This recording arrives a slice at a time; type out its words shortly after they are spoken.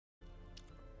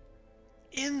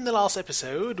in the last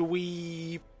episode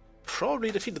we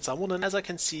probably defeated someone, and as I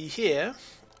can see here,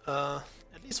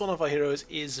 at least one of our heroes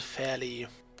is fairly,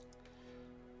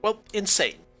 well,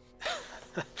 insane.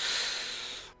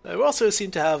 We also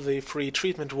seem to have a free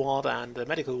treatment ward and a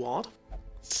medical ward,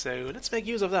 so let's make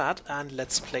use of that and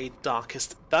let's play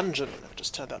Darkest Dungeon. Let me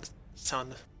just turn down the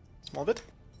sound a small bit.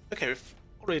 Okay, we've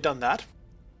already done that.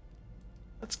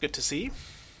 That's good to see.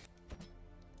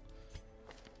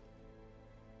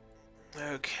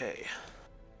 Okay.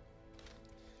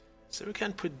 So we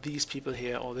can put these people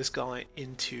here, or this guy,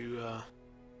 into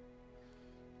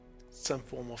some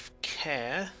form of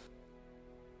care.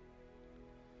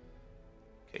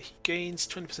 Okay, he gains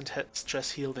 20%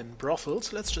 stress healed in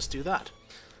brothels. Let's just do that.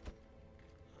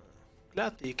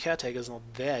 Glad the caretaker's not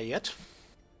there yet.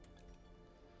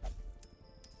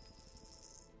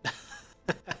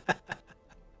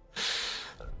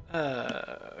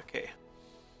 Okay.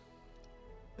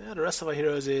 Yeah, the rest of our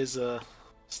heroes is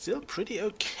still pretty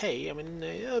okay. I mean,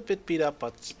 a bit beat up,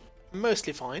 but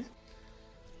mostly fine.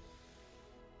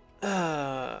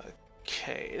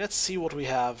 Okay, let's see what we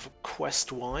have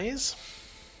quest-wise.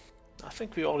 I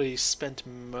think we already spent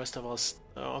most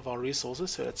of our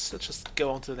resources, so let's just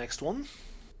go on to the next one.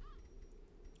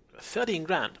 13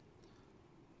 grand.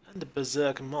 And the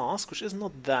Berserk Mask, which is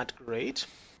not that great.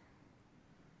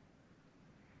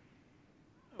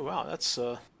 Oh wow, that's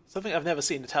something I've never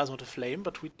seen, the Talisman of Flame,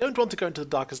 but we don't want to go into the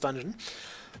Darkest Dungeon.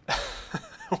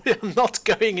 We are not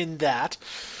going in that.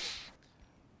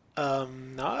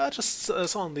 No, I just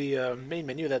saw on the main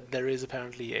menu that there is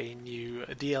apparently a new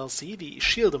DLC, the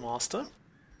Shield Master.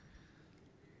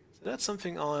 So that's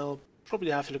something I'll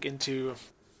probably have to look into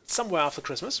somewhere after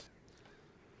Christmas.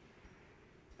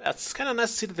 That's kind of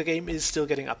nice to see that the game is still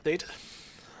getting updated.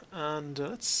 And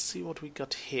let's see what we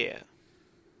got here.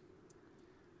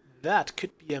 That could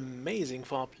be amazing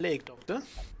for our Plague Doctor.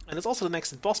 And it's also the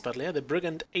next boss battle here, the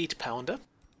Brigand 8-pounder.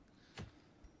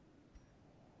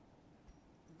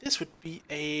 This would be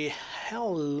a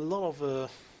hell lot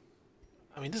of...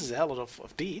 I mean, this is a hell lot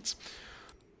of deeds.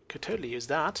 Could totally use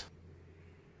that.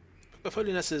 Book of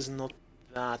Holiness is not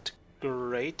that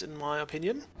great, in my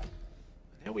opinion.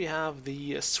 Here we have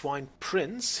the Swine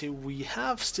Prince, who we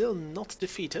have still not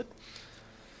defeated.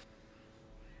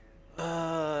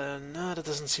 No, that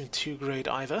doesn't seem too great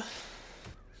either.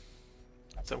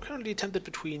 So I'm currently tempted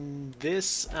between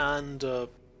this and... well,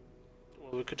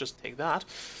 we could just take that.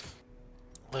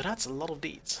 Well, that's a lot of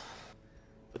deeds.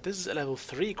 But this is a level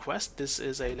 3 quest, this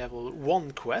is a level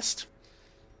 1 quest,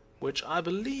 which I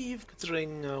believe,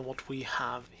 considering what we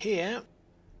have here,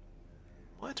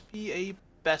 might be a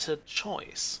better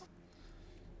choice.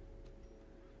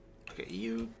 Okay,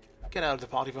 you get out of the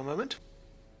party for a moment.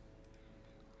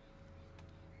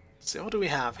 So what do we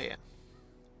have here?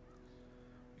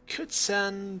 We could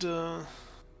send... I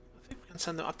think we can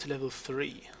send them up to level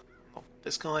 3. Not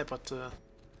this guy, but...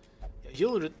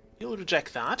 yeah, you'll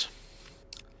reject that.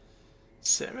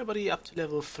 So everybody up to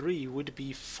level 3 would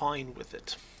be fine with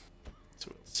it. So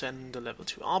we'll send a level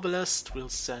 2 Arbalest, we'll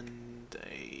send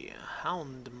a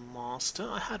Hound Master.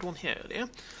 I had one here earlier.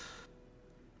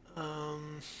 Do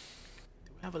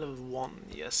we have a level 1?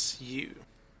 Yes, you.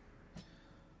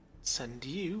 Send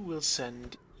you, we'll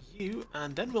send you,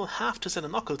 and then we'll have to send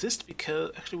an Occultist, because...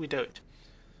 actually we don't.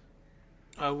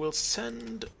 We'll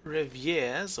send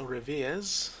Reviers, or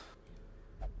Reviers.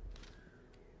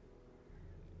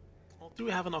 Or do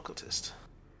we have an Occultist?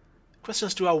 The question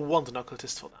is, do I want an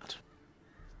Occultist for that?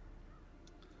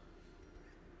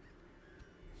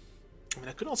 I mean,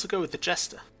 I could also go with the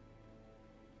Jester.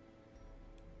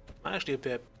 Might actually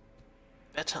be a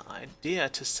better idea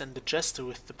to send the Jester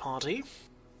with the party.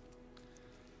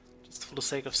 Just for the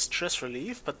sake of stress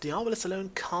relief, but the Arbalest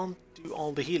alone can't do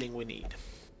all the healing we need.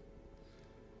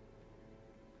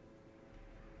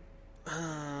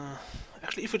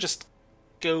 Actually, if we just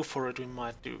go for it,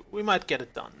 we might get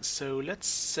it done. So let's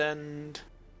send,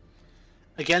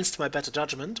 against my better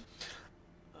judgment,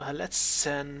 let's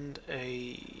send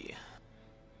a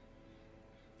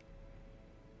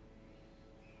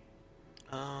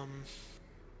what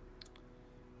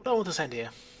do I want to send here?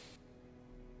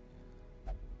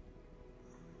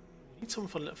 We need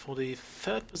someone for the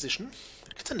 3rd position.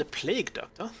 I could send a Plague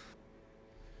Doctor.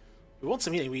 We want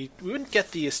some healing. We wouldn't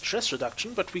get the stress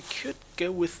reduction, but we could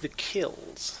go with the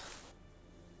kills.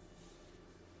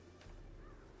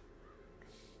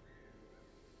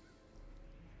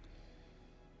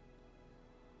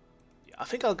 Yeah, I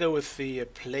think I'll go with the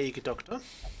Plague Doctor.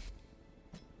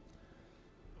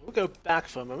 We'll go back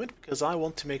for a moment, because I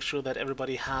want to make sure that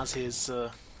everybody has his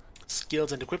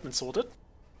skills and equipment sorted.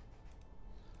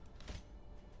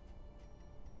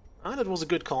 And it was a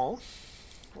good call.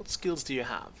 What skills do you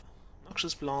have?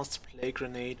 Noxious Blast, Plague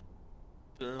Grenade,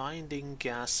 Blinding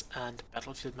Gas, and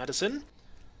Battlefield Medicine.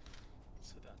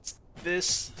 So that's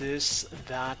this,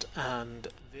 that, and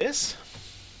this.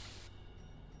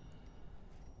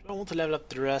 Do I want to level up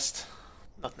the rest?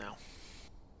 Not now.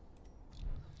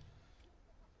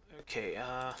 Okay,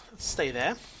 let's stay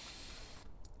there.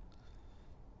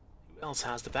 Who else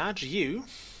has the badge? You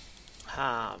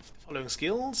have the following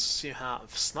skills. You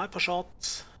have Sniper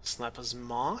Shot, Sniper's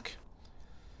Mark,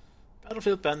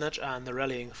 Battlefield Bandage, and the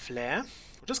Rallying Flare,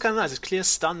 which is kind of nice. It clears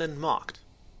stun and marked.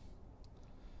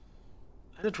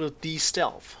 And it will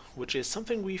de-stealth, which is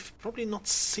something we've probably not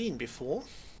seen before.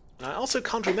 And I also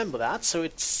can't remember that, so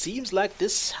it seems like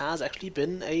this has actually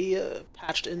been a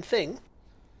patched-in thing.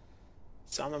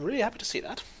 So I'm really happy to see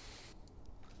that.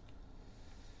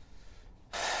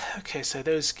 Okay, so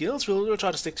those skills, we'll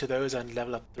try to stick to those and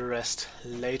level up the rest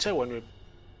later when we're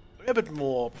a bit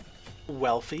more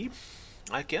wealthy,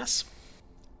 I guess.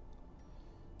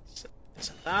 So this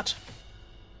and that.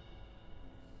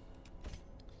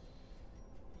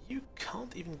 You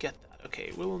can't even get that.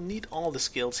 Okay, we will need all the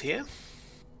skills here.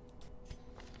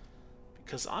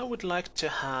 Because I would like to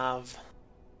have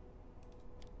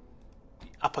the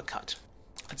uppercut.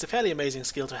 It's a fairly amazing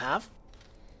skill to have.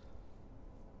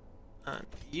 And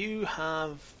you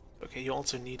have... okay, you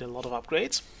also need a lot of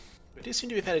upgrades. But they seem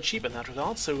to be fairly cheap in that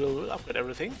regard, so we'll upgrade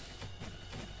everything.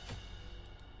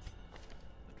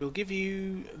 We'll give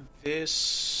you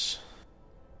this...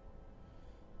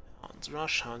 Hound's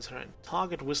Rush, Hound's Harangue,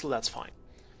 Target Whistle, that's fine.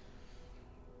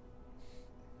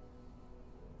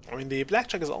 I mean, the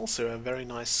Blackjack is also a very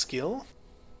nice skill.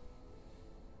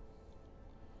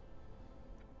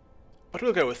 But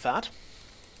we'll go with that.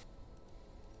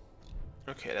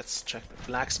 Okay, let's check the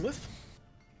Blacksmith.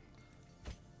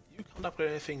 You can't upgrade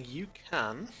anything, you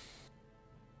can.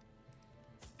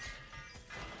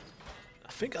 I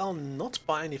think I'll not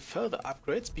buy any further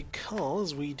upgrades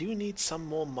because we do need some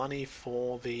more money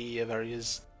for the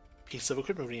various pieces of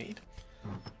equipment we need.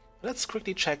 Let's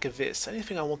quickly check this.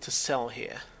 Anything I want to sell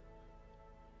here?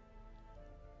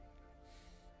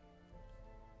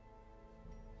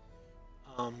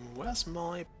 Where's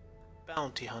my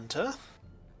bounty hunter?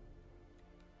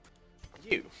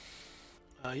 You.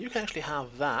 You can actually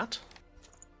have that.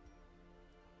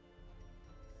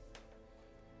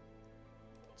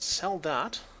 Sell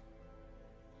that.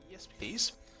 Yes,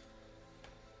 please.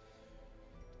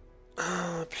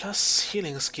 Plus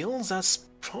healing skills, that's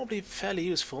probably fairly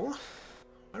useful.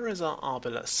 Where is our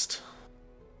arbalist?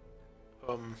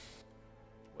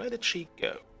 Where did she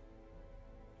go?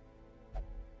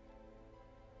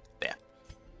 There.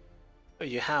 Oh,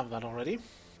 you have that already.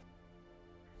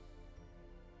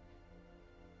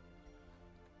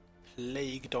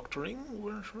 Plague Doctoring.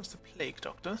 Where's the Plague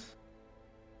Doctor?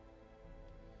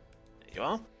 There you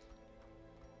are.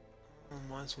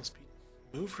 Minus 1 speed.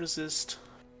 Move resist.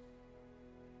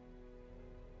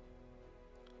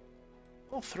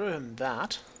 I'll throw him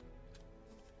that.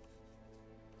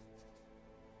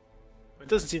 It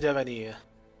doesn't seem to have any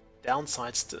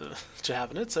downsides to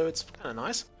having it, so it's kind of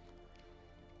nice.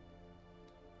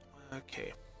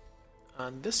 Okay.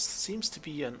 And this seems to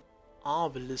be an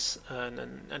Arbalist,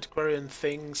 an antiquarian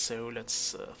thing, so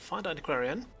let's find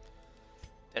antiquarian.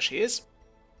 There she is.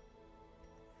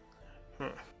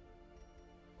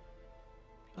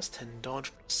 Plus 10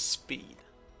 dodge, plus speed.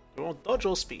 You want dodge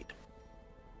or speed?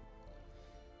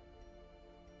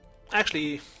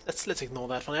 Actually, let's ignore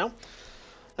that for now.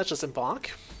 Let's just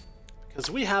embark, because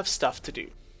we have stuff to do.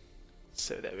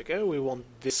 So there we go, we want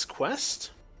this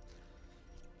quest.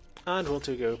 And we want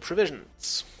to go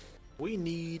provisions. We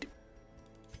need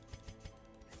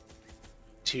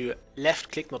to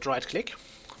left click, not right click,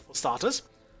 for starters.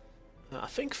 I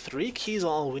think 3 keys are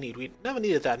all we need. We never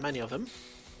needed that many of them.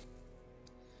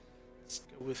 Let's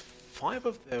go with 5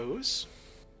 of those.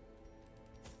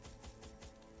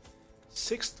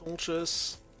 6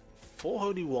 torches, 4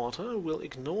 holy water. We'll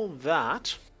ignore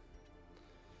that.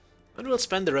 And we'll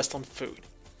spend the rest on food.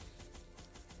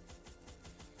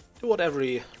 Do what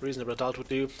every reasonable adult would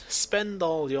do. Spend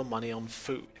all your money on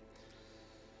food.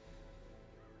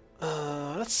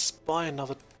 Let's buy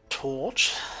another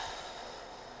torch.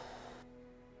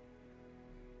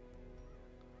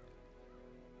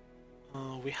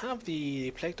 We have the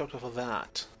Plague Doctor for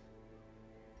that.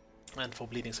 And for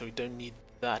bleeding, so we don't need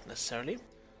that necessarily.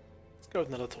 Let's go with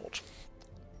another torch.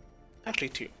 Actually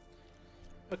 2.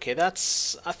 Okay, I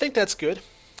think that's good.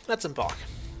 Let's embark.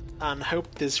 And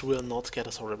hope this will not get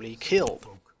us horribly killed.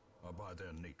 Folk are by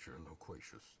their nature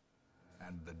loquacious,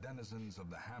 and the denizens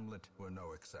of the hamlet were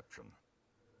no exception.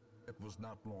 It was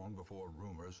not long before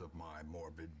rumors of my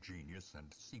morbid genius and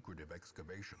secretive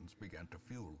excavations began to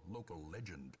fuel local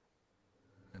legend.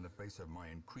 In the face of my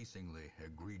increasingly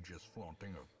egregious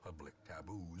flaunting of public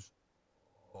taboos,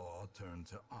 awe turned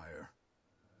to ire,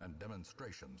 and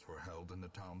demonstrations were held in the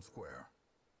town square.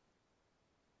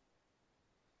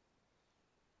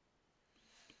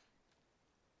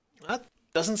 That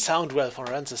doesn't sound well for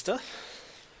our ancestor.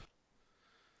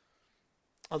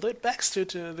 Although it begs to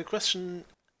the question,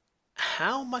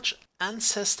 how much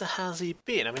ancestor has he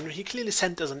been? I mean, he clearly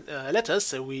sent us a letter,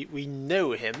 so we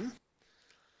know him.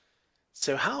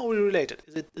 So how are we related?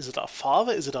 Is it our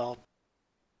father? Is it our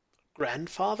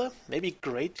grandfather? Maybe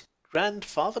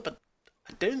great-grandfather? But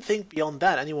I don't think beyond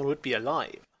that anyone would be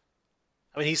alive.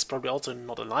 I mean, he's probably also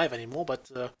not alive anymore, but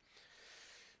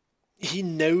he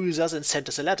knows us and sent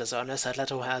us a letter, so unless that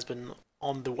letter has been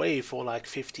on the way for like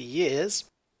 50 years...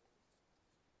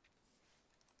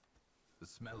 The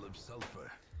smell of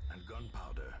sulfur and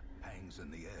gunpowder hangs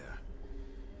in the air.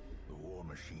 The war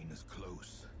machine is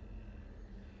close.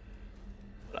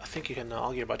 Well, I think you can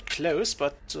argue about close,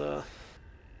 but let's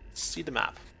see the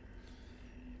map.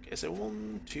 Okay, so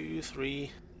 1, 2,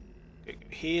 3. Okay,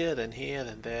 here, then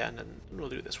there, and then we'll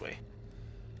do it this way.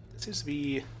 There seems to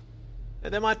be...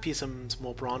 There might be some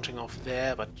more branching off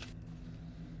there, but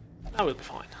that will be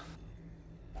fine.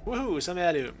 Woohoo, some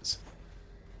heirlooms.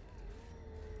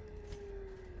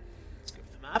 Let's go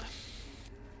with the map.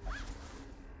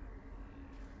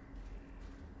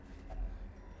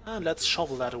 And let's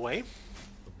shovel that away.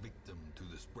 A victim to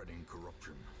the spreading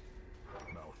corruption,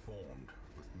 malformed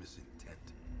with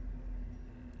misintent.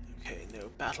 Okay, no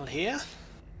battle here.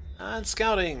 And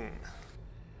scouting.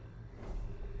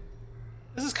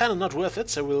 This is kind of not worth it,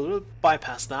 so we'll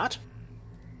bypass that.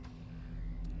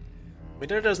 I mean,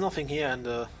 there's nothing here,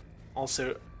 and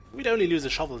also we'd only lose a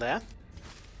shovel there.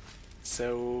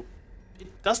 So it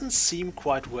doesn't seem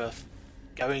quite worth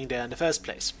going there in the first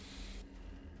place.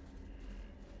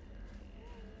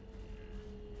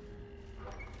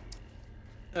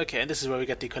 Okay, and this is where we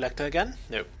get the collector again?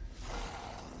 No.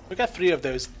 We got 3 of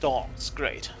those dogs,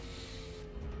 great.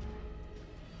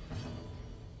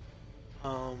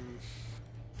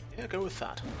 Yeah, go with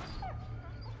that.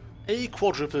 A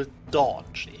quadruple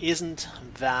dodge isn't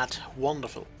that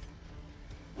wonderful.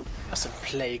 There's some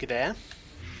plague there.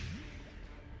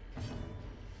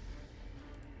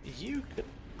 You could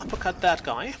uppercut that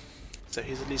guy, so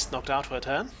he's at least knocked out for a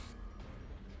turn.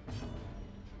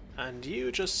 And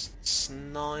you just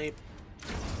snipe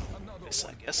this,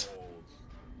 I guess.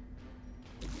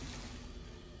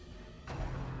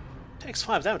 Takes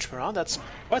 5 damage per round, that's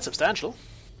quite substantial.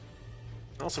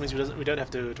 Also means we don't have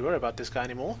to worry about this guy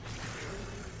anymore.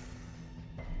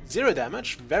 0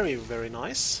 damage, very, very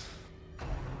nice.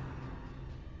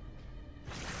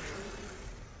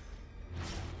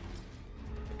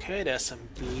 Okay, there's some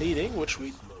bleeding, which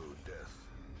we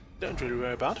don't really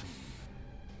worry about.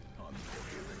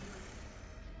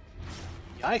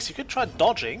 Yikes, you could try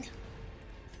dodging.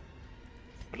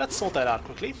 But let's sort that out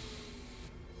quickly.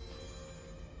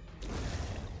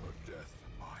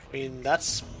 I mean,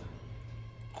 that's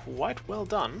quite well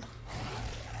done.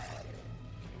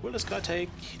 Will this guy take?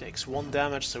 He takes 1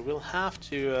 damage, so we'll have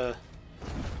to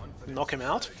knock him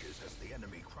out.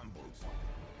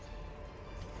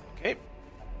 Okay.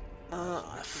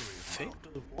 I think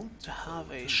we want to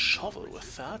have a shovel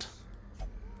with that.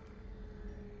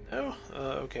 No?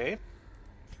 Okay.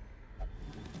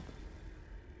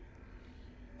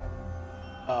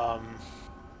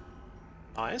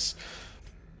 Nice.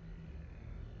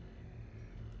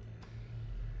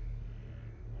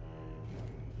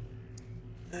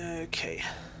 Okay.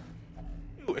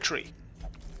 Ooh, a tree.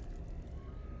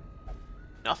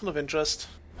 Nothing of interest.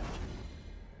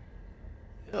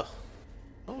 Ugh.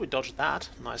 Oh, we dodged that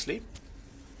nicely.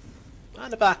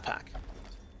 And a backpack.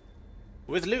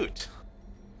 With loot.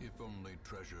 If only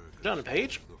treasure could Down a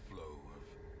page. the flow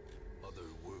of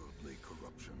otherworldly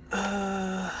corruption.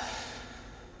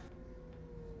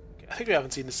 Okay, I think we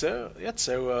haven't seen this yet,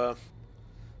 so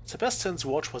Sebastian's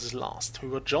watch was his last. We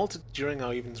were jolted during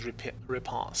our evening's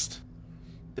repast.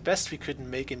 The best we could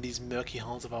make in these murky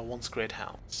halls of our once great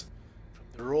house, from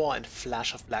the roar and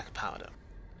flash of black powder.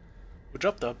 We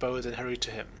dropped our bows and hurried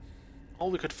to him.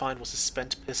 All we could find was a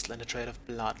spent pistol and a trail of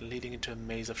blood leading into a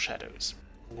maze of shadows.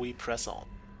 We press on.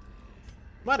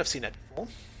 Might have seen that before.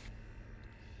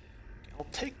 Okay, I'll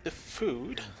take the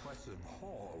food. Impressive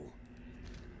haul,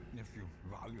 if you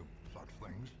value such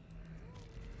things.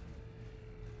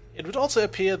 It would also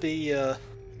appear the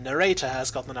narrator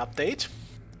has gotten an update.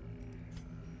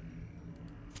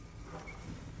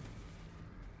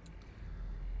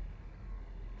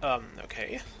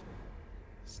 Okay.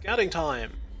 Scouting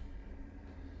time!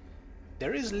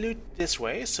 There is loot this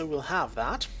way, so we'll have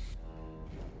that.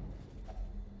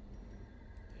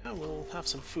 Yeah, we'll have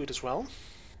some food as well.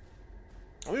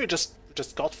 We just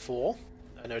got 4.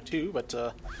 I know 2, but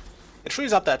it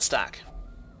frees up that stack.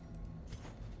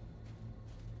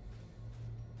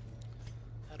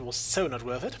 That was so not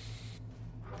worth it.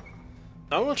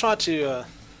 Now we'll try to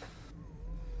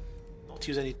not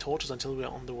use any torches until we're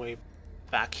on the way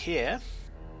back here.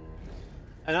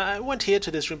 And I went here to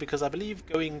this room because I believe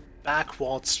going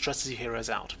backwards stresses your heroes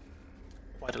out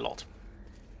quite a lot.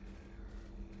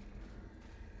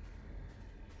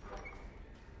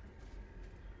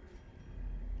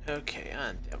 Okay,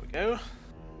 and there we go.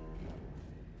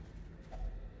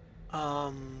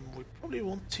 We probably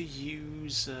want to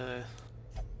use some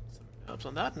herbs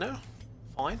on that. No?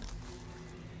 Fine.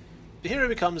 The hero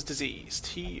becomes diseased.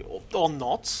 He... or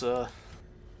not.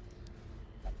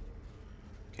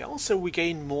 Okay, also we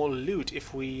gain more loot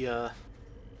if we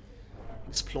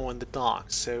explore in the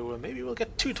dark, so maybe we'll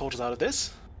get 2 torches out of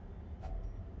this.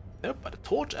 Nope, but a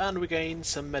torch, and we gain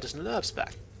some medicinal herbs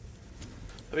back.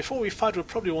 But before we fight, we'll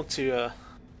probably want to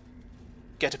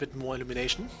get a bit more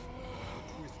illumination.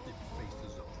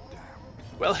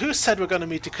 Well, who said we're gonna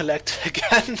meet the Collector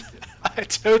again? I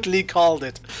totally called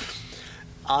it.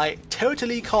 I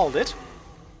totally called it.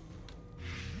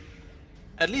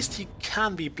 At least he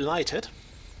can be blighted.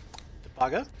 The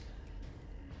bugger.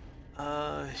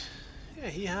 Yeah,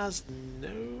 he has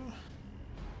no...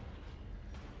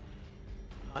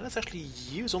 let's actually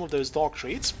use one of those dog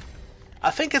treats.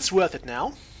 I think it's worth it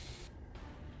now.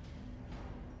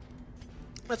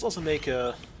 Let's also make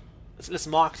a... Let's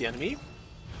mark the enemy.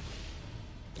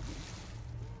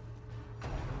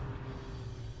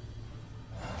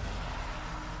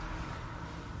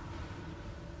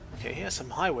 Okay, here's some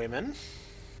highwaymen.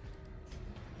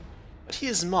 But he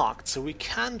is marked, so we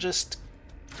can just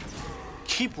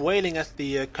keep wailing at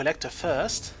the Collector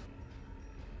first.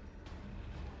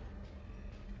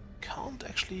 Can't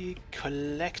actually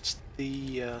collect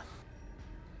the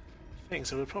thing,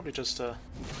 so we'll probably just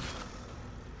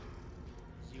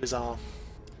use our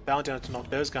bounty hunter to knock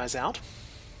those guys out.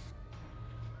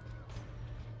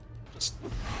 Just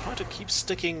try to keep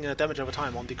sticking damage over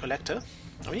time on the Collector.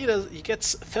 I mean, he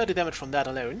gets 30 damage from that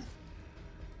alone.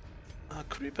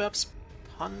 Could we perhaps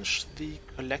punch the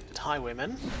collected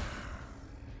highwaymen?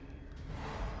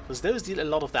 Because those deal a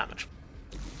lot of damage.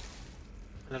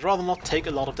 And I'd rather not take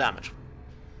a lot of damage.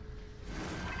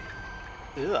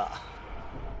 Ugh.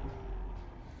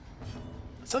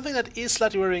 Something that is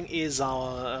slightly worrying is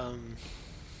our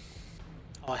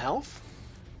health.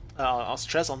 Our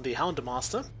stress on the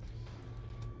Houndmaster.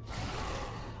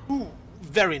 Ooh,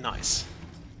 very nice.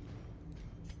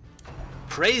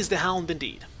 Praise the Hound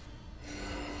indeed.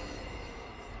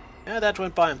 Yeah, that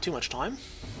won't buy him too much time.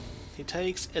 He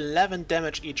takes 11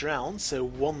 damage each round, so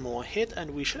 1 more hit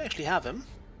and we should actually have him.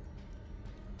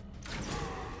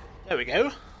 There we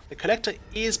go. The Collector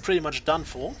is pretty much done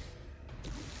for.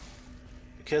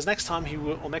 Because next time he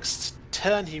will, or next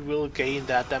turn, he will gain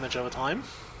that damage over time.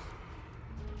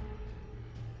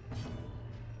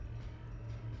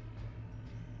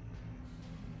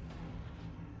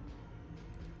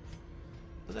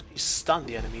 Let's actually stun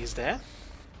the enemies there.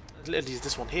 At least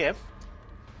this one here.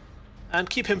 And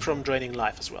keep him from draining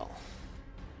life as well.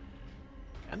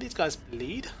 Can these guys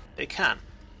bleed? They can.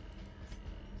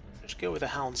 Let's go with the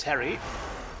Hound's Harry.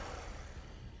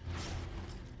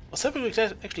 I was hoping we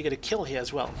could actually get a kill here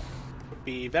as well. Would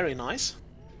be very nice.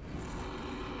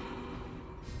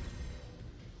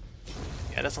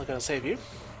 Yeah, that's not gonna save you.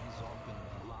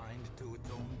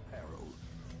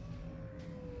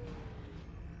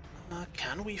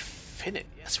 Can we finish?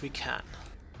 Yes, we can.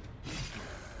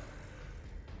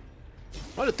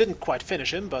 Well, it didn't quite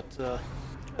finish him, but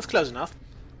that's close enough.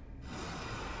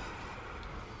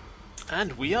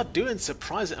 And we are doing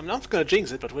surprising. I'm not going to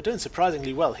jinx it, but we're doing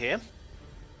surprisingly well here.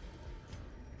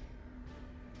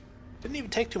 Didn't even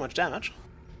take too much damage.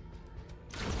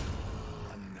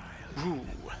 Ooh,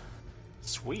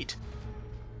 sweet.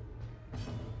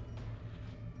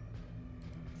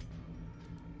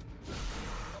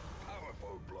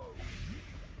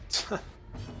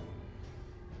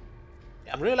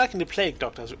 I'm really liking the Plague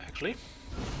Doctor, actually.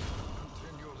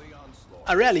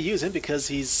 I rarely use him because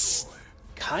he's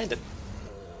kind of...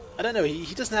 I don't know,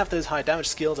 he doesn't have those high damage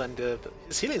skills, and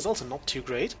his healing is also not too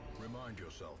great.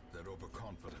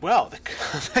 Wow,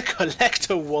 the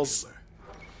Collector was...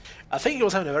 I think he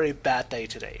was having a very bad day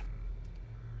today.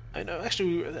 I know,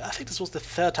 actually, I think this was the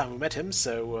 3rd time we met him,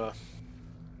 so...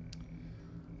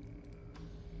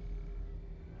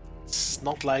 it's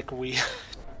not like we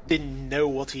didn't know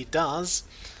what he does.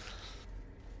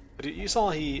 But you saw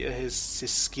his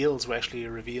skills were actually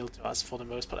revealed to us for the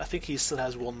most part. I think he still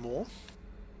has one more.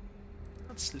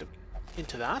 Let's look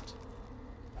into that.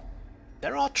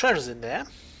 There are treasures in there.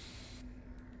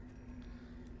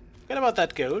 Forget about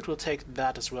that gold, we'll take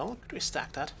that as well. Could we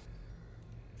stack that?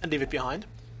 And leave it behind?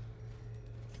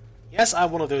 Yes,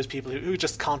 I'm one of those people who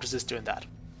just can't resist doing that.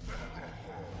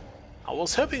 I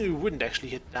was hoping we wouldn't actually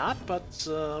hit that, but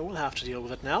we'll have to deal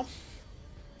with it now.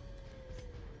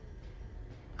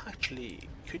 Actually,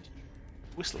 could you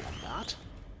whistle on that?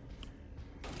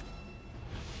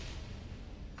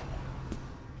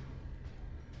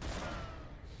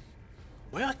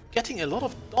 We are getting a lot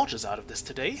of dodges out of this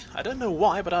today. I don't know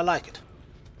why, but I like it.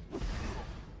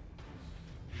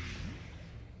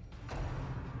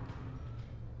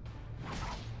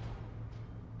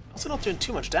 Also not doing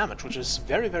too much damage, which is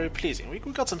very, very pleasing. We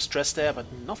got some stress there, but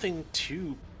nothing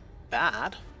too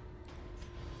bad.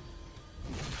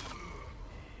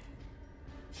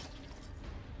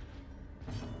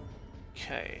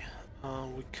 Okay,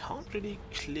 we can't really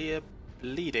clear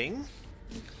bleeding.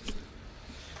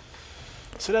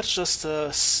 So let's just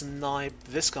snipe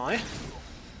this guy.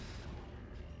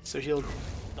 So he'll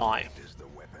die. It is the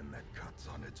weapon that cuts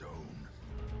on its own.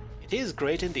 It is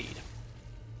great indeed.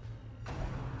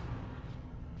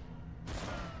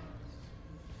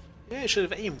 Yeah, I should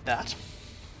have aimed that.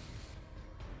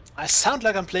 I sound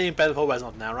like I'm playing Battle for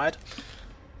Westnot now, right?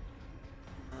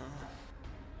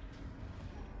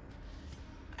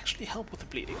 Actually help with the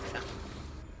bleeding. Yeah.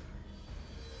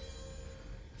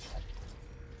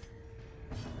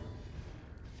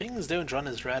 Things don't run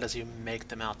as red as you make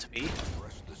them out to be.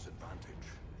 Press disadvantage.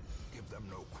 Give them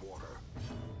no quarter.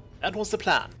 That was the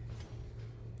plan.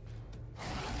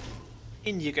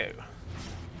 In you go.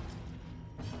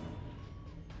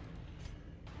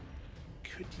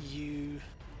 Could you...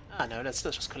 Ah no, let's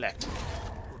just collect.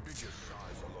 Prodigious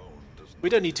size alone does We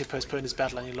don't need to postpone this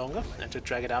battle any longer, and to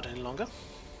drag it out any longer.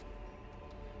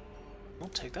 We'll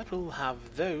take that, we'll have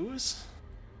those.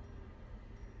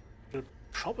 We'll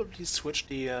probably switch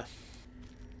the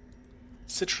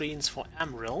citrines for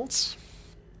emeralds.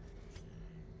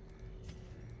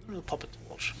 We'll pop a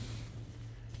torch.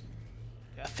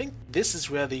 I think this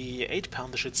is where the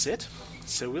 8-pounder should sit,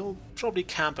 so we'll probably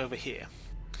camp over here.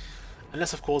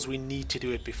 Unless, of course, we need to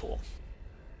do it before.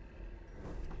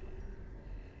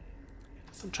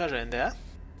 Some treasure in there.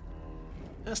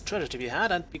 There's treasure to be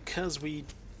had, and because we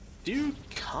do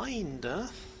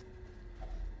kinda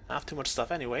have too much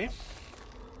stuff anyway.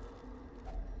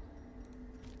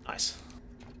 Nice.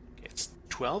 Okay, it's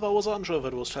 12. I was unsure if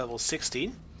it was 12 or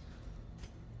 16.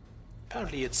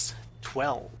 Apparently it's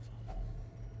 12.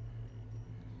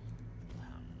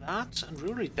 Have that, and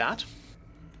we'll read that.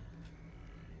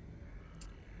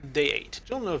 Day 8.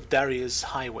 Children of Darius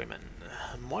Highwayman.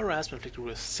 Moira has been afflicted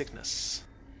with sickness.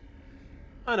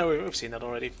 I know, we've seen that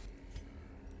already.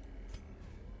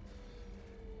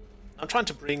 I'm trying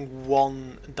to bring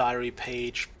one diary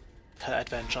page per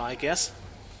adventure, I guess.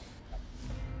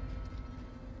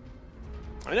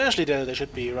 I mean, actually they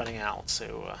should be running out,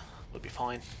 so we'll be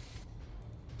fine.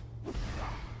 Okay,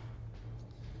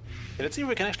 let's see if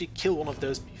we can actually kill one of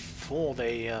those before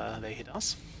they hit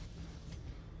us.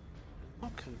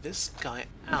 Knock this guy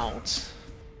out.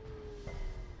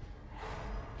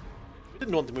 We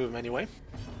didn't want to move him anyway.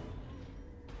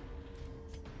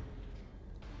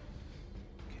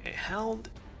 Okay, Hound,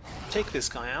 take this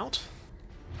guy out.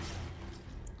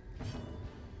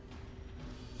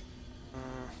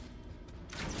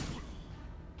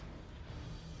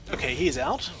 Okay, he's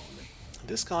out.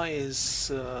 This guy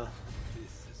is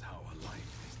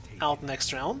out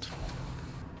next round.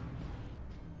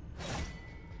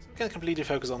 We can completely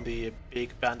focus on the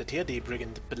big bandit here, the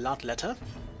brigand bloodletter.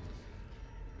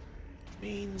 Which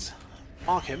means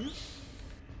mark him.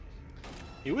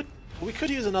 We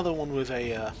could use another one with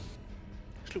a...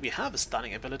 actually, we have a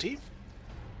stunning ability.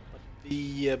 But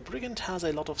the brigand has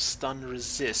a lot of stun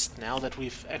resist now that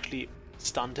we've actually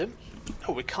stunned him.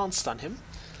 Oh, we can't stun him,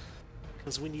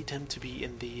 because we need him to be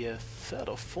in the 3rd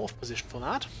or 4th position for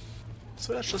that.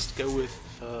 So let's just go with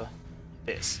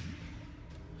this.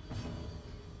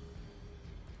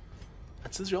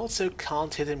 And since we also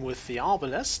can't hit him with the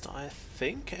arbalest, I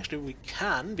think actually we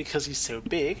can, because he's so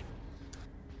big.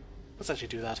 Let's actually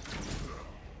do that.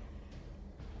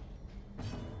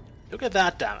 Look at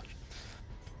that damage.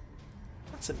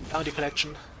 That's a bounty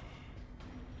collection.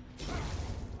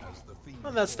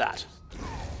 And that's that.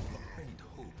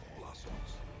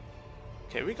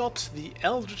 Okay, we got the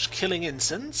Eldritch Killing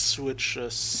Incense, which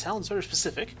sounds very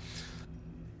specific.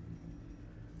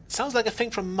 It sounds like a thing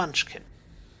from Munchkin,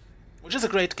 which is a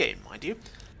great game, mind you.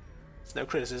 It's no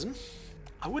criticism.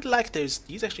 I would like those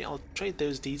deeds. Actually, I'll trade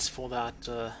those deeds for that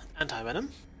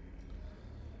anti-venom.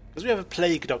 Because we have a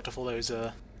plague doctor for those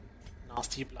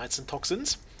nasty blights and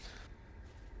toxins.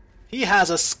 He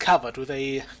has us covered with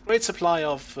a great supply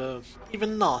of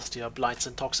even nastier blights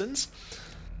and toxins.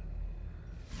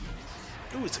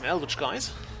 Ooh, some Eldritch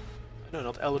guys. No,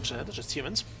 not Eldritch, they're just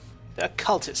humans. They're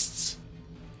cultists.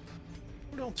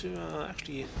 We want to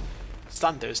actually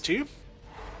stun those two.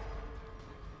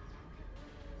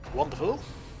 Wonderful.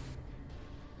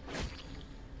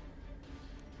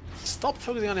 Stop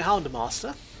focusing on the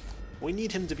Houndmaster. We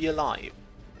need him to be alive.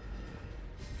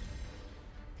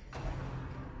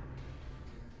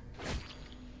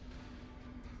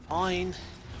 Fine.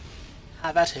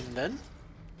 Have at him then.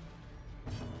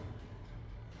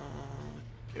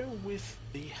 Go with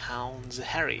the Hound's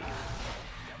Harry.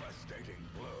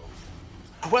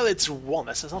 Well, it's one.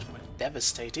 That's not quite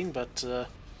devastating, but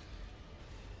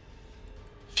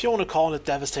if you want to call it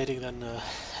devastating, then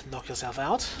knock yourself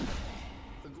out.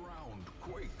 The ground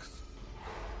quakes.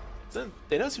 Then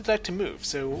they don't seem to like to move,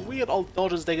 so we get all the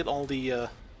dodges, they get all the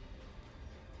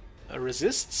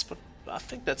resists, but I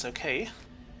think that's okay.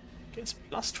 Against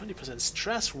plus 20%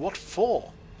 stress, what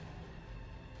for?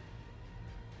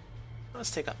 Let's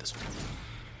take out this one.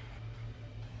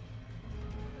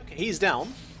 Okay, he's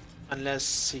down,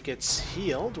 unless he gets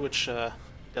healed, which he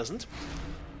doesn't.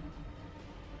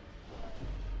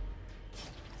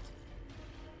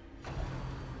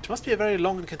 It must be a very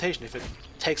long incantation if it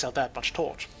takes out that much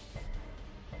torch.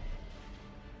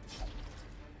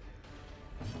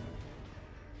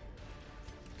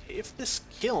 Okay, if this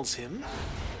kills him,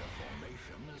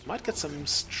 we might get some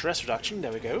stress reduction.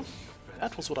 There we go.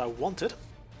 That was what I wanted.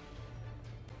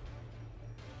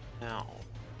 Now,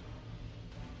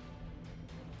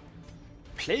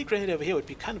 Plague Grenade over here would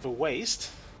be kind of a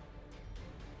waste,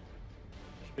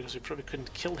 because we probably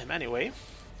couldn't kill him anyway.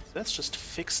 So let's just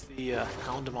fix the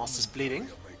Houndmaster's bleeding.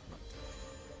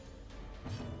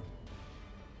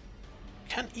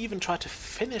 Can even try to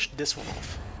finish this one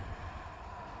off.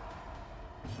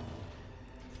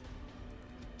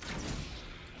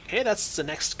 Okay, that's the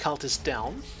next cultist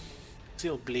down. So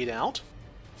he'll bleed out.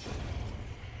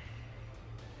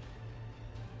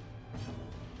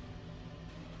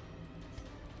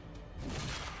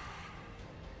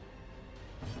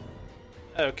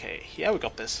 Okay, yeah, we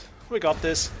got this. We got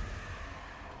this.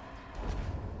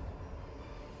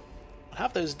 I'll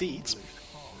have those deeds.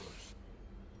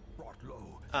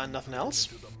 And nothing else.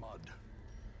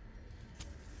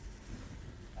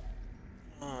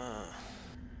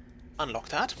 Unlock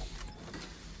that.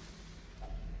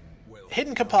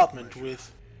 Hidden compartment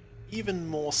with even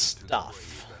more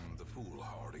stuff,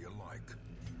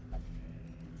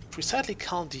 which we sadly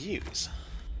can't use.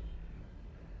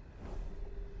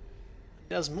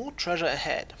 There's more treasure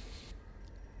ahead.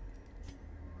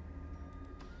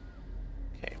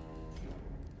 Okay.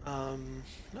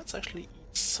 Let's actually eat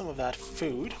some of that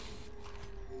food.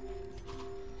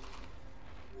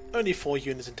 Only 4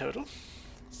 units in total.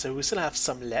 So we still have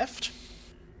some left.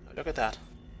 Oh, look at that.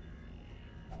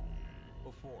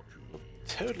 We'll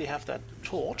totally have that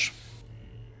torch.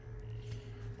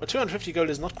 Well, 250 gold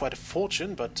is not quite a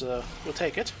fortune, but we'll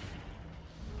take it.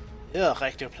 Ugh,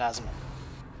 ectoplasm.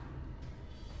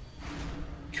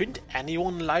 Couldn't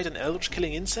anyone light an Eldritch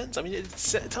killing incense? I mean, it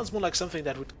sounds more like something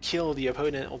that would kill the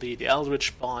opponent or the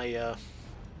Eldritch by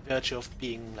virtue of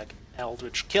being like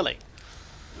Eldritch killing.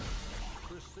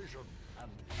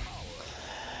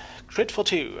 Crit for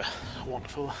 2.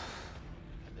 Wonderful.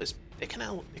 They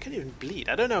can even bleed.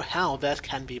 I don't know how that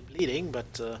can be bleeding,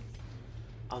 but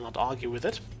I'll not argue with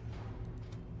it.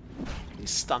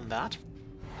 Please stun that.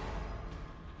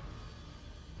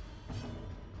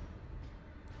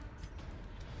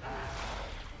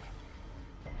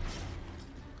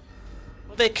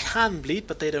 Well, they can bleed,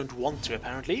 but they don't want to,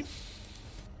 apparently. It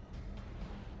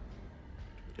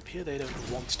would appear they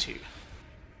don't want to.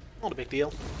 Not a big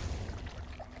deal.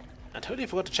 I totally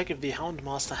forgot to check if the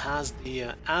Houndmaster has the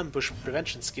ambush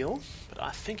prevention skill, but I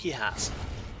think he has.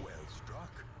 Well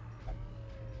struck.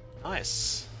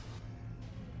 Nice.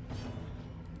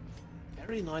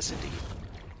 Very nice indeed.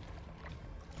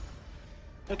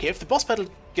 Okay, if the boss battle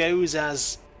goes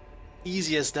as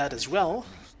easy as that as well,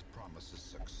 Promises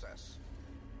success.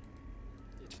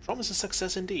 it promises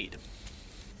success indeed.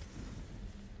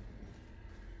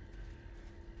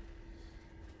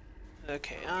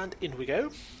 Okay, and in we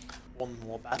go. One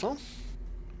more battle.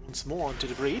 Once more onto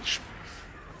the breach.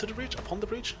 Onto the breach? Upon the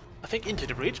breach? I think into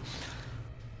the breach.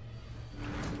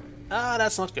 Ah,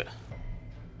 that's not good.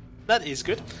 That is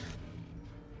good.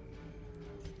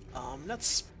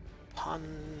 Let's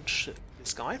punch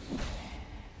this guy.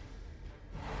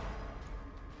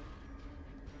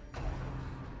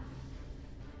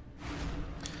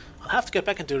 I have to get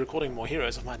back into recording more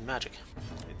Heroes of Might and Magic.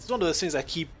 It's one of those things I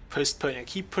keep postponing, I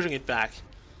keep pushing it back.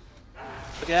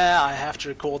 But yeah, I have to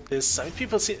record this. I mean,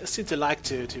 people seem to like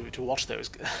to watch those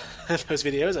those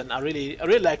videos, and I really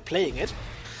like playing it.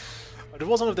 But it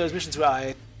was one of those missions where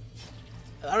I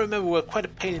remember were quite a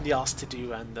pain in the ass to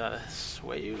do, and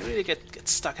where you really get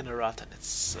stuck in a rut, and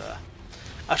it's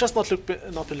I've just not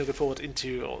been looking forward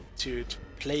to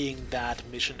playing that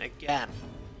mission again.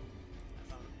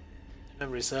 If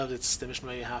memory serves, it's the mission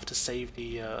where you have to save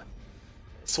the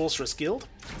Sorcerer's Guild.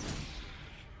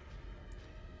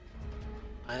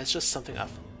 And it's just something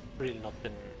I've really not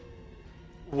been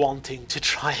wanting to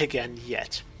try again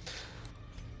yet.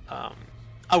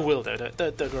 I will though,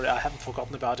 don't worry, I haven't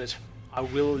forgotten about it. I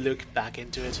will look back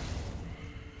into it.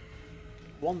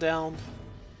 One down.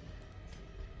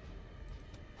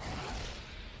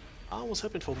 I was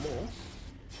hoping for more.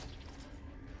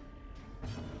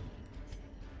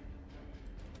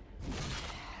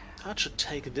 That should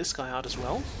take this guy out as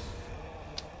well.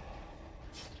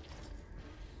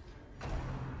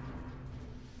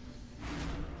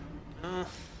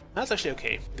 That's actually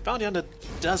okay. The Bounty Hunter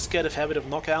does get a fair bit of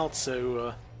knockout,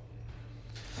 so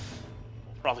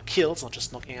rather kills, not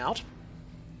just knocking out.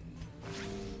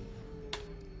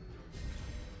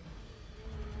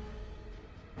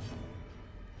 Can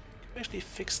we actually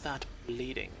fix that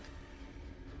bleeding?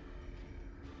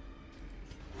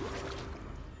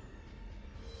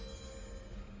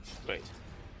 Great.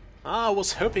 I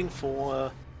was hoping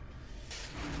for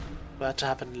that to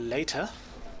happen later.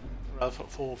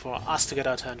 For us to get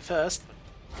our turn first.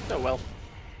 Oh well.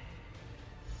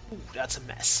 Ooh, that's a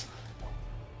mess.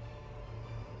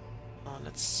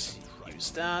 Let's use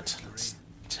that. Let's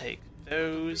take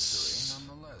those.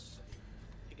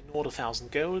 Ignore the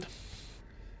 1,000 gold.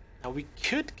 Now we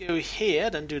could go here,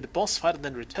 then do the boss fight, and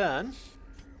then return.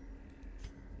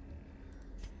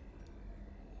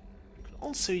 We could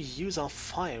also use our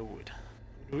firewood.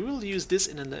 We will use this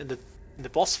in the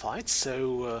boss fight,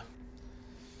 so.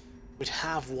 We'd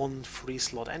have one free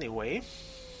slot anyway.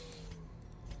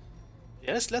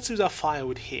 Yes, let's use our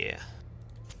firewood here.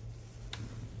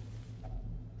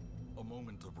 A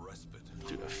moment of respite.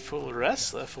 Do a full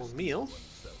rest, a full meal.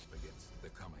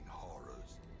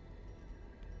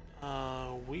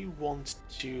 We want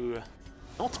to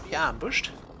not be ambushed.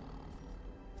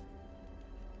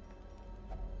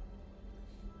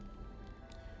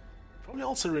 Probably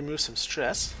also remove some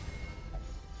stress.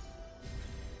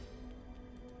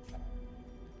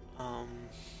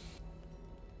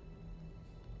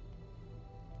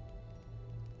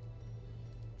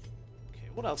 Okay,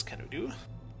 what else can we do?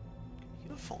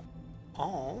 Heal for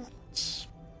all. That's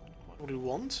what we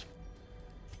want.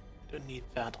 Don't need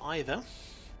that either.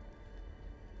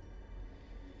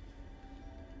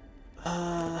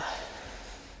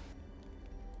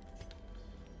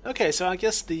 Okay, so I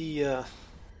guess the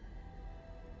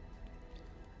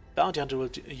Bounty Hunter will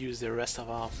use the rest of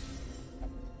our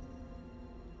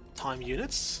time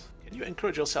units. Can you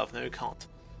encourage yourself? No, you can't.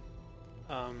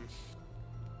 Can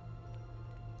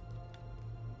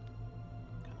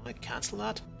I cancel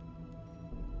that?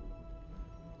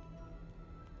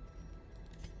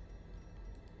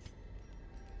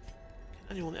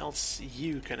 Can anyone else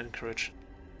you can encourage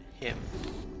him?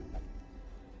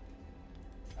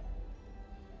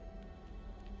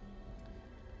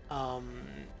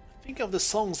 Think of the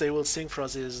songs they will sing for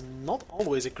us is not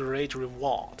always a great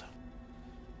reward.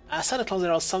 As Santa Claus,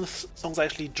 there are some songs I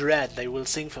actually dread they will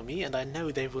sing for me, and I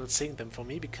know they will sing them for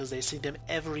me because they sing them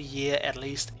every year at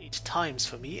least 8 times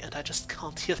for me, and I just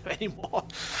can't hear them anymore.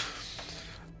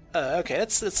 Okay,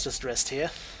 let's just rest here.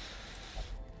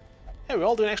 Yeah, we're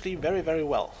all doing actually very, very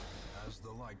well. As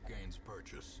the light gains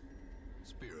purchase,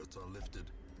 spirits are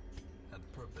lifted,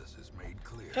 and purpose is made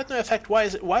clear. It had no effect.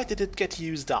 Why did it get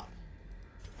used up?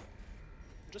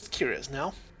 I'm just curious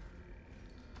now.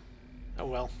 Oh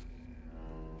well.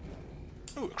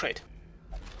 Ooh, great.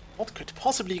 What could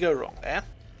possibly go wrong there?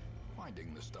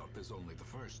 Finding the stuff is only the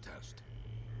first test.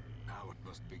 Now it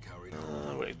must be carried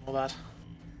on. We'll ignore that.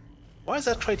 Why is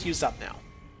that crate used up now?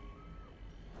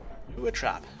 Ooh, a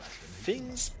trap.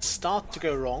 Things start to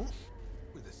go wrong.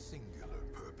 With a singular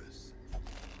purpose.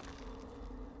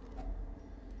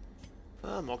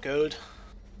 More gold.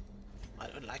 I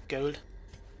don't like gold.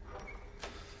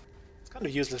 It's kind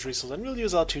of useless resource, and we'll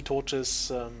use our 2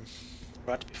 torches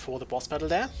right before the boss battle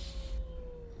there.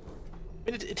 I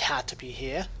mean, it had to be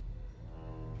here.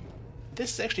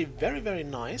 This is actually very, very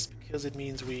nice, because it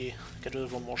means we get rid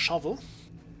of 1 more shovel.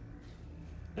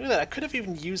 Look at that, I could have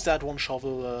even used that 1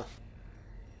 shovel.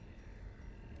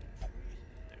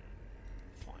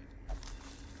 Fine.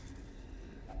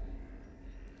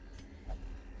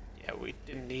 we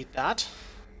didn't need that.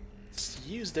 Let's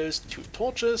use those 2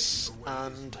 torches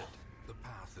and The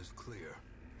path is clear.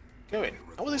 go in.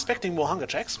 I was expecting more hunger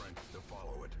checks. Strength to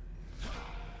follow it.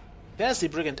 There's the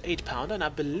brigand 8-pounder, and I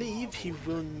believe he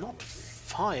will not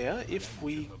fire if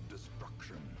we Of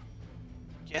destruction.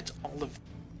 get all of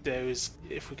those,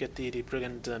 if we get the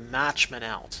brigand matchmen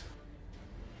out.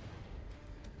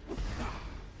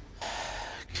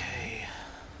 Okay.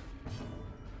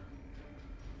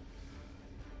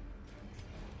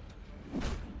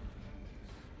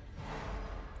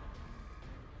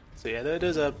 So yeah,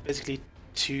 those are basically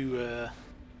 2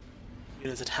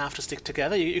 units that have to stick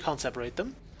together. You can't separate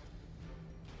them.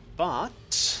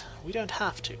 But we don't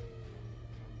have to.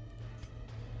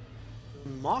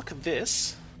 We'll mark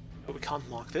this. Oh, we can't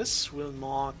mark this. We'll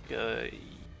mark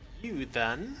you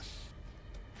then.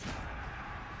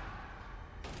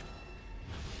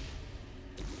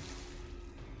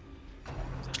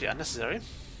 It's actually unnecessary.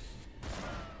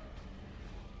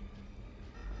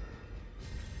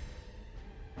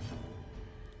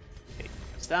 Okay,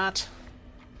 there's that.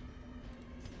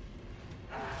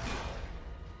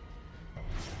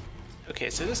 Okay,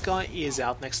 so this guy is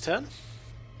out next turn.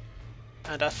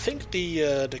 And I think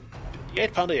the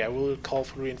 8-pounder, yeah, will call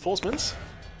for reinforcements.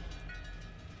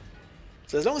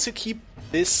 So as long as you keep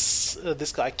this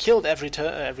this guy killed every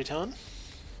turn,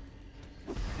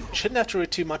 you shouldn't have to worry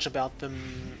too much about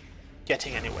them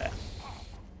getting anywhere.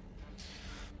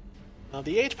 Now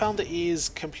the 8-pounder is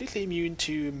completely immune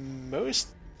to most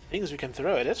things we can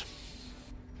throw at it,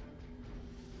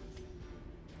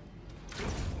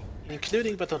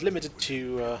 including but not limited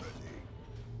to. Okay,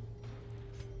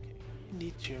 you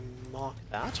need to mark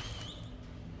that.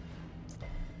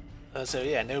 So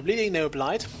yeah, no bleeding, no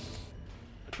blight,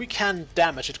 but we can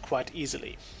damage it quite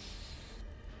easily.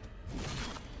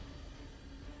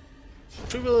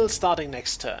 Which we will starting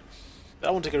next turn.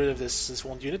 I want to get rid of this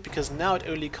one unit because now it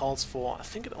only calls for, I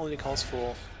think it only calls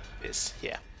for this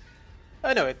here.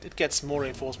 Oh no, it gets more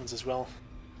reinforcements as well.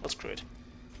 Well, screw it.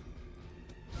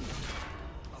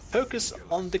 Focus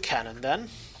on the cannon then.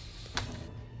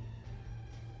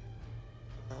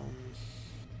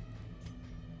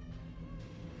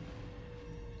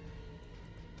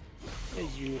 Yeah,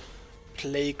 you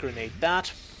plague grenade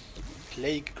that.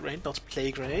 Plague grenade, not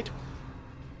plague grenade.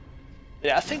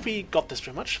 Yeah, I think we got this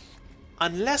pretty much.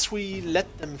 Unless we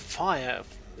let them fire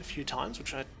a few times,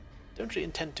 which I don't really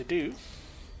intend to do.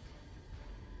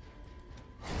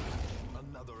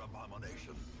 Another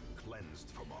abomination cleansed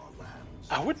from our lands.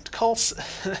 I wouldn't call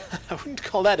I wouldn't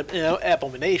call that an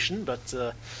abomination, but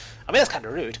I mean that's kind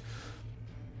of rude.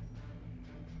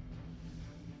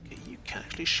 Okay, you can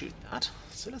actually shoot that,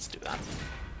 so let's do that. I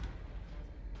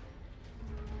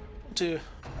want to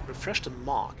refresh the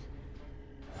mark.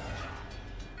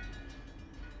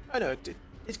 I know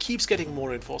it keeps getting more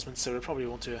reinforcements, so we probably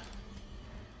want to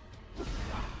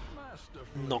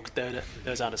knock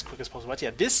those out as quick as possible. But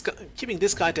yeah, keeping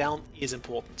this guy down is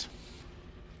important.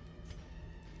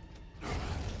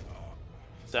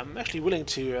 So I'm actually willing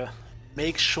to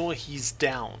make sure he's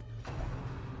down.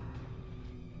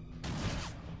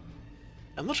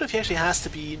 I'm not sure if he actually has to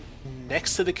be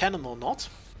next to the cannon or not.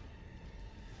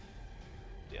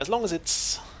 As long as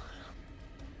it's...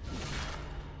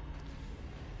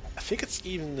 I think it's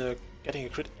even getting a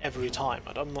crit every time,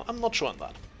 and I'm not sure on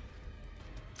that.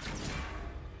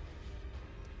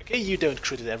 Okay, you don't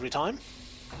crit it every time.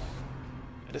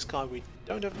 And this guy we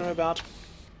don't have to know about.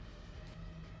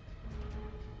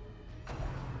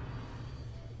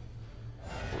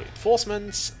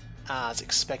 Reinforcements, as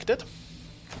expected.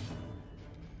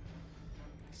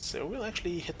 So we'll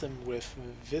actually hit them with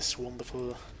this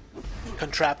wonderful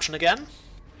contraption again.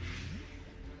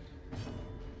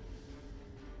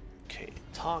 Okay,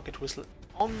 target whistle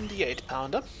on the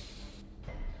 8-pounder.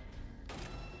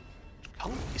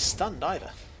 Can't be stunned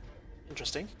either.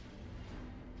 Interesting.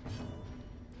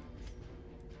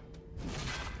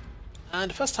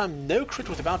 And first time no crit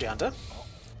with the bounty hunter.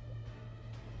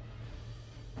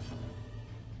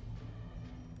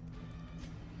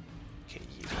 Okay,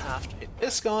 you have to hit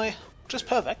this guy, which is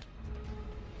perfect.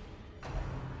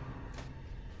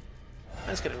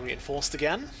 That's getting reinforced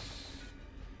again.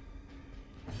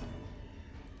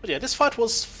 But yeah, this fight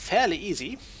was fairly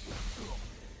easy.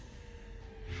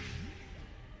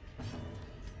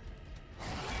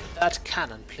 That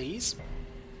cannon, please.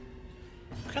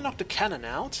 We can knock the cannon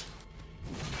out.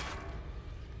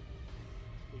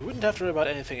 We wouldn't have to worry about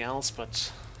anything else,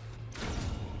 but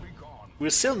we'll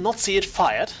still not see it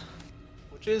fired,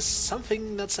 which is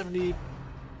something that's definitely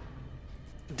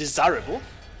desirable,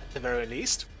 at the very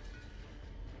least.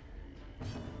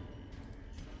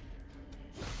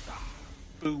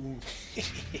 Boom.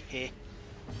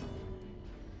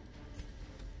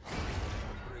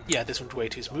 Yeah, this went way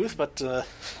too smooth, but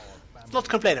not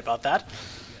complain about that.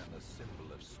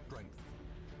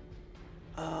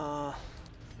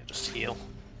 Just heal.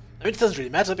 I mean, it doesn't really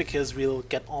matter because we'll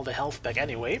get all the health back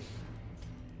anyway.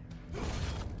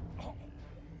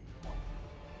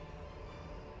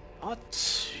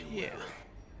 But yeah,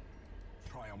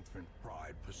 Triumphant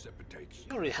pride precipitates.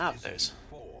 you already have those.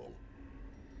 We'll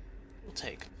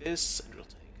take this and we'll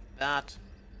take that.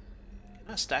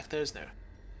 Can I stack those? No.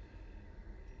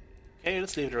 Okay,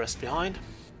 let's leave the rest behind.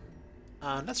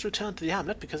 And let's return to the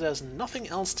hamlet because there's nothing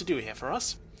else to do here for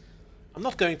us. I'm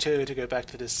not going to go back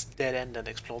to this dead end and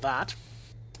explore that.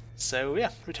 So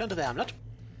yeah, return to the hamlet.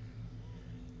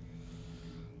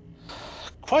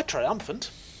 Quite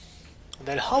triumphant.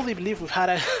 They'll hardly believe we've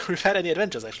had any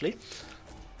adventures actually.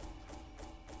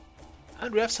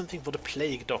 And we have something for the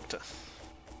Plague Doctor.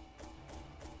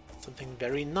 Something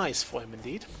very nice for him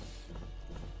indeed.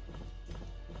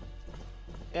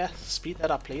 Yeah, speed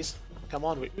that up please. Come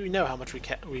on, we know how much we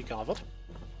gathered.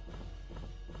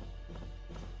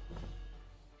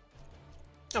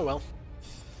 Oh well.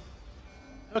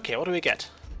 Okay, what do we get?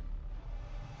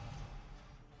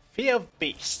 Fear of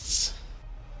beasts.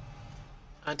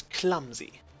 And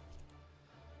clumsy.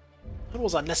 That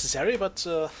was unnecessary, but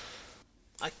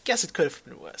I guess it could have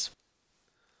been worse.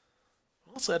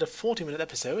 Also had a 40-minute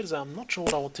episode, so I'm not sure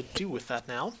what I want to do with that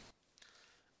now.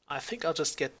 I think I'll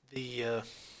just get the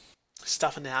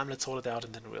stuff in the hamlet sorted out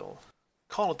and then we'll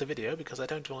call it the video, because I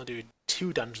don't want to do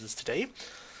 2 dungeons today.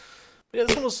 But yeah,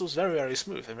 this one was very, very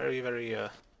smooth and very, very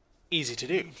easy to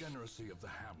do. The degeneracy of the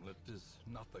hamlet is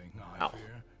nothing, I Ow.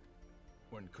 fear,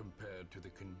 when compared to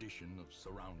the condition of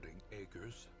surrounding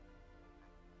acres.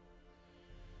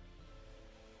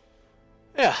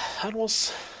 Yeah, that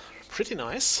was pretty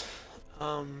nice.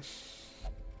 Now,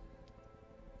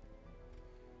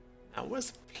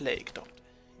 where's the Plague Doctor?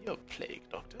 You're a Plague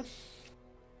Doctor.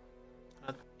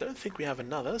 I don't think we have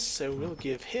another, so we'll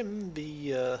give him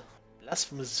the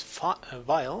Blasphemous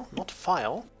Vial, not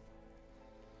File.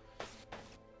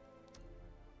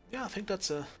 Yeah, I think that's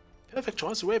a perfect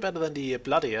choice. Way better than the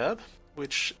Bloody Herb,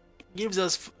 which gives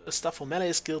us stuff for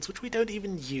melee skills which we don't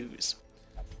even use.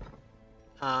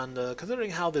 And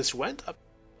considering how this went, I'm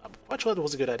quite sure it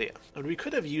was a good idea. And we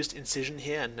could have used Incision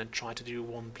here and then tried to do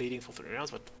 1 bleeding for 3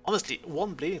 rounds, but honestly,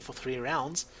 1 bleeding for 3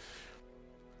 rounds?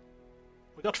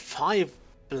 We got 5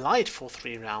 blight for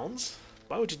 3 rounds.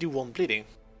 Why would you do 1 bleeding?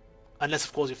 Unless,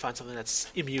 of course, you find something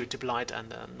that's immune to blight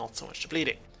and not so much to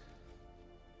bleeding.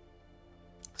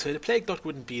 So the Plague Doctor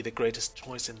wouldn't be the greatest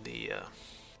choice in the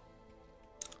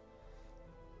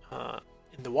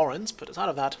warrens, but aside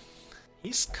of that,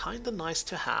 he's kinda nice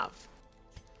to have.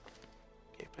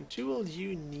 Okay, Pentual,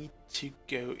 you need to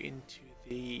go into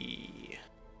the...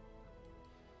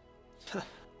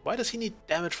 Why does he need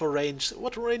damage for range?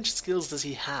 What range skills does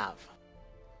he have?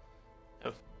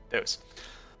 Oh, those.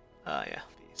 Yeah,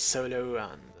 the solo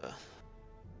and...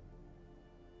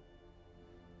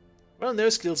 Well, no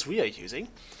skills we are using.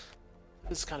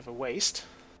 This is kind of a waste.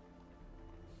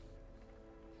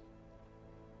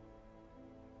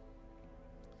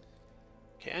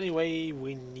 Okay, anyway,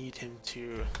 we need him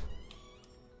to...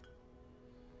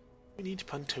 We need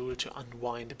Pantool to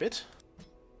unwind a bit.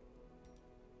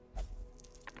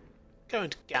 Going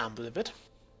to gamble a bit.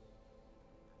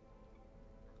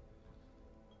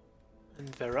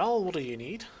 And Veral, what do you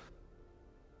need?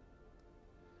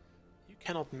 You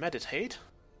cannot meditate.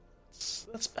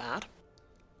 That's bad.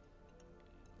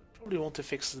 Probably want to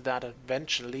fix that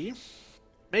eventually.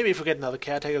 Maybe if we get another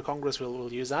Caretaker Congress,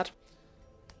 we'll use that.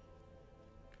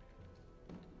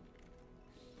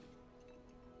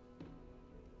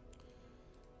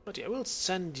 But yeah, we'll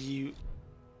send you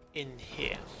in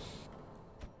here.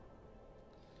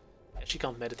 Yeah, she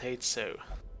can't meditate, so...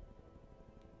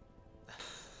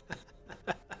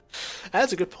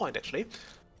 That's a good point, actually.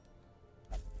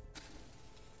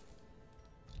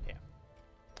 Yeah.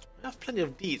 We have plenty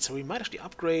of deeds, so we might actually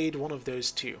upgrade one of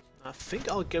those two. I think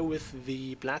I'll go with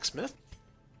the blacksmith.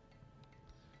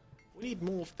 We need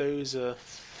more of those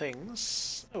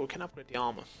things. Oh, we can upgrade the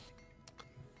armor.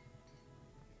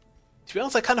 To be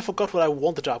honest, I kind of forgot what I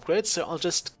wanted to upgrade, so I'll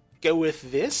just go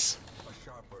with this. A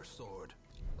sharper sword,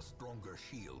 a stronger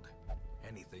shield,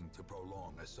 anything to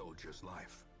prolong a soldier's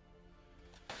life.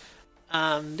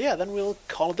 And yeah, then we'll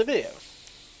call it a video.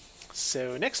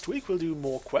 So next week we'll do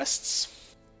more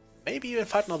quests. Maybe even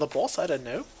fight another boss, I don't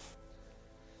know.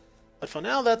 But for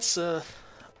now, that's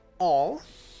all.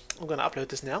 I'm gonna upload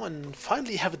this now and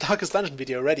finally have a Darkest Dungeon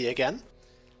video ready again.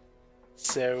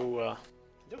 So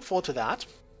look forward to that.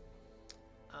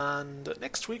 and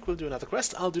next week we'll do another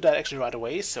quest. I'll do that actually right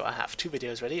away, so I have 2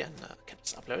 videos ready and can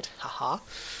just upload. Haha.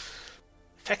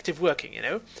 Effective working, you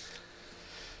know.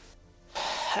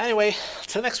 Anyway,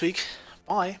 till next week.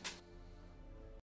 Bye.